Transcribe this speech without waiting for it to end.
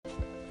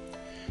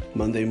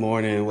Monday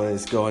morning. What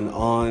is going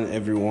on,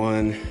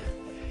 everyone?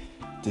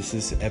 This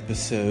is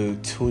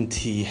episode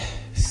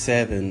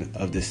 27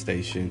 of this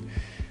station,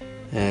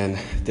 and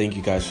thank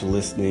you guys for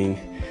listening.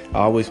 I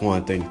always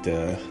want to thank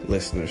the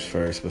listeners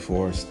first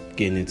before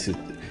getting into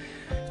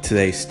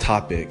today's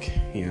topic,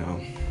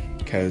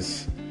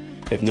 because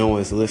if no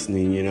one's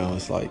listening,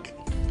 it's like,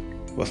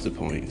 what's the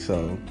point?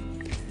 So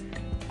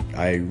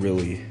I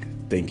really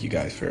thank you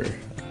guys for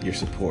your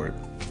support.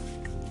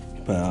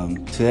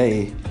 But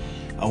today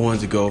I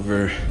wanted to go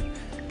over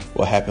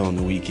what happened on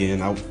the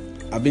weekend.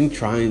 I've been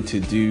trying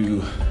to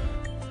do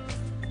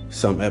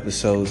some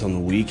episodes on the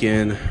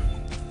weekend,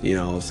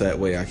 so that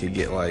way I could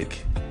get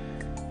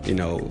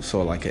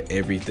sort of like an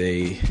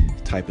everyday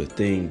type of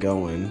thing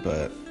going.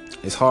 But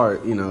it's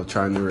hard,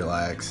 trying to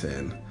relax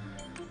and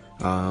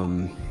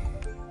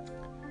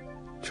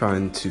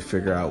trying to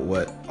figure out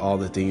what all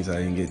the things I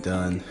didn't get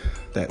done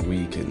that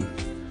week and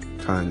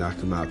try and knock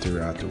them out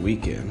throughout the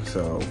weekend.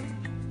 So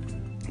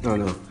I don't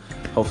know.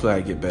 Hopefully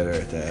I get better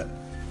at that.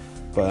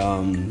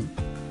 But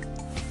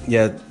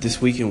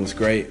this weekend was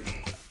great.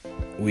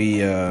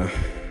 We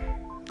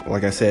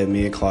like I said,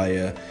 me and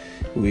Claudia,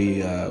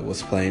 we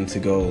was planning to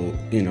go,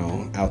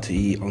 out to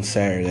eat on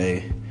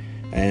Saturday,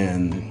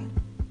 and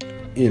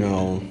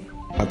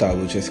I thought it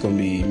was just gonna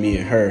be me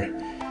and her,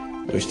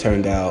 which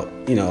turned out,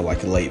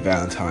 like a late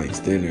Valentine's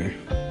dinner.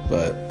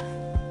 But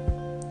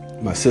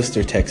my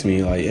sister texted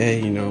me like,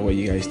 hey, what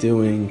you guys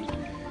doing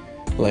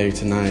later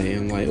tonight?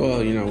 I'm like, well,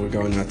 we're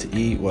going out to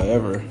eat,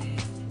 whatever.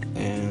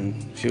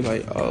 And she was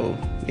like, oh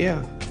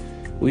yeah,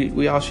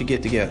 we all should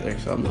get together.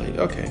 So I'm like,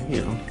 okay,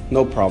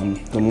 no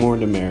problem, the more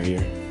the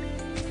merrier.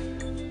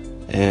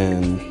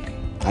 And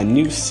I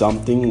knew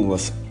something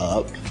was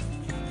up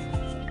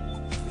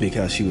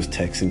because she was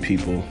texting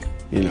people,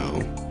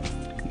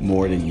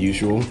 more than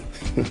usual.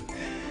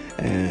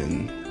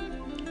 And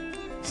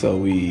so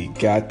we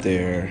got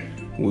there.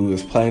 We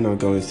was planning on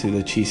going to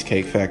the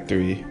Cheesecake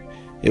Factory.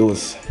 It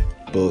was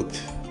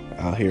booked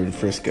out here in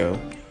Frisco,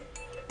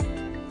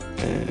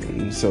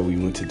 and so we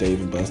went to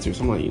Dave & Buster's.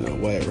 I'm like,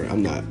 whatever,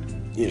 I'm not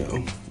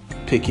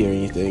picky or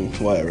anything,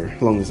 whatever, as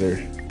long as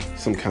they're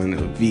some kind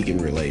of vegan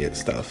related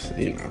stuff.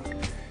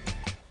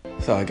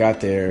 So I got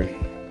there.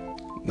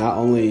 Not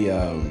only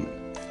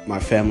my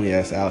family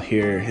that's out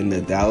here in the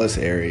Dallas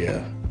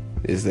area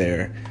is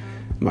there,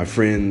 our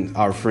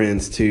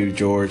friends too,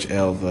 George,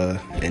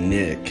 Elva, and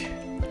Nick,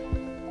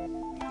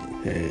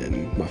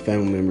 and my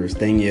family members,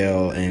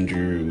 Danielle,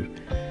 Andrew,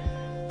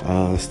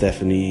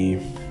 Stephanie,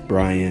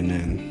 Brian,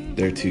 and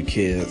their 2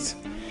 kids.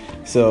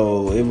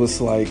 So it was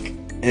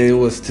it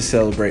was to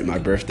celebrate my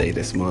birthday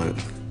this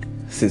month,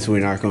 since we're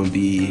not going to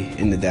be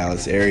in the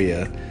Dallas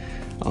area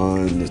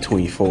on the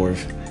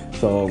 24th.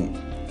 So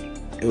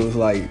it was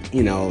late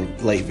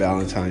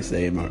Valentine's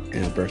Day and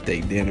a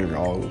birthday dinner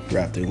all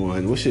wrapped in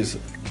one, which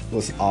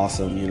was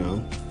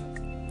awesome,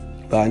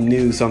 But I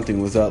knew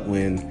something was up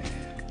when,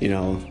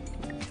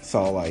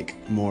 saw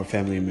more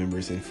family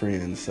members and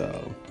friends.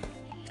 So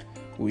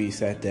we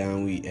sat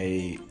down, we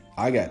ate.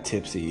 I got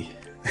tipsy.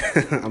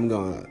 I'm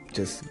gonna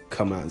just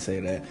come out and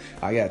say that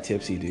I got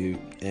tipsy, dude.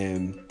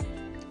 And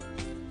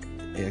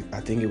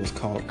I think it was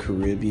called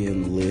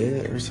Caribbean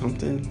Lit or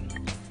something.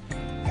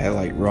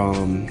 Had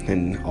rum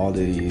and all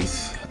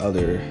these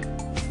other.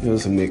 It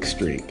was a mixed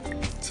drink.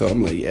 So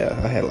I'm like, yeah,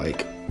 I had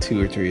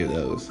 2 or 3 of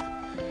those,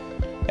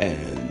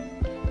 and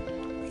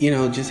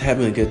just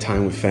having a good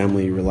time with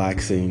family,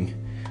 relaxing.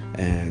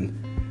 And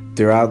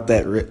throughout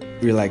that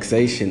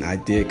relaxation, I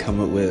did come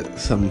up with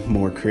some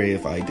more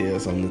creative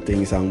ideas on the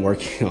things I'm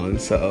working on.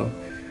 So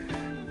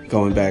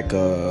going back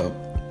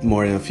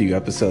more than a few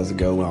episodes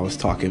ago when I was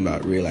talking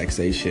about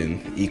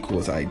relaxation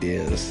equals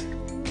ideas,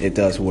 it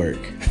does work.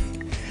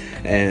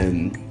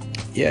 And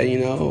yeah,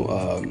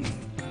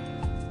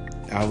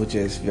 I was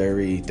just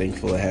very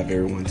thankful to have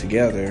everyone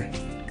together,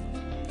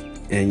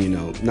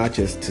 and not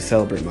just to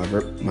celebrate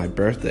my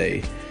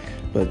birthday,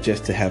 but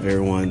just to have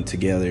everyone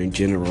together in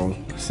general.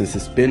 Since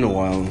it's been a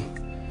while,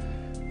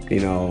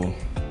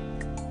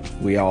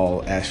 we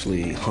all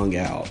actually hung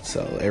out.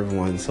 So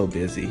everyone's so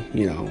busy,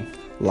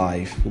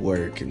 life,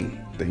 work, and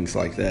things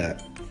like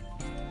that.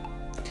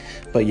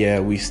 But yeah,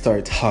 we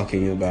start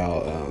talking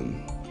about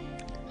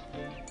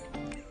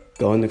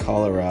going to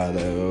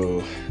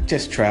Colorado,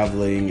 just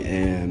traveling,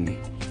 and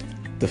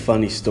the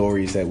funny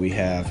stories that we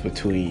have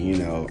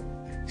between,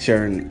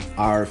 sharing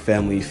our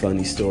family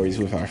funny stories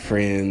with our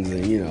friends,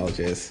 and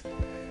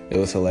it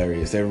was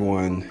hilarious.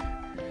 Everyone,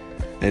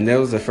 and that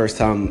was the first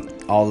time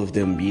all of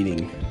them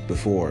meeting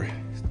before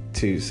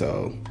too,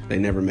 so they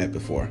never met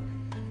before,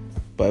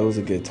 but it was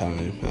a good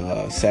time.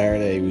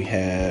 Saturday we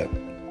had,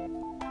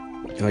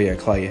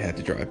 Claudia had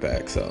to drive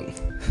back, so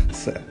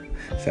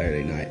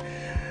Saturday night.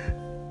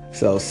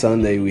 So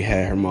Sunday we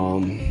had her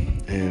mom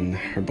and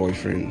her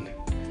boyfriend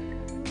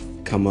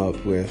come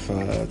up with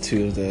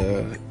 2 of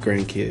the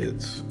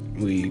grandkids.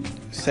 We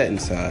sat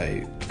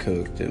inside,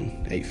 cooked,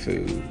 and ate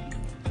food.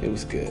 It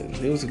was good.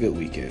 It was a good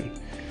weekend.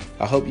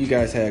 I hope you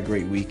guys had a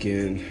great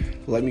weekend.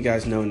 Let me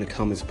guys know in the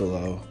comments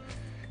below,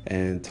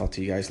 and talk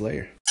to you guys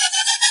later.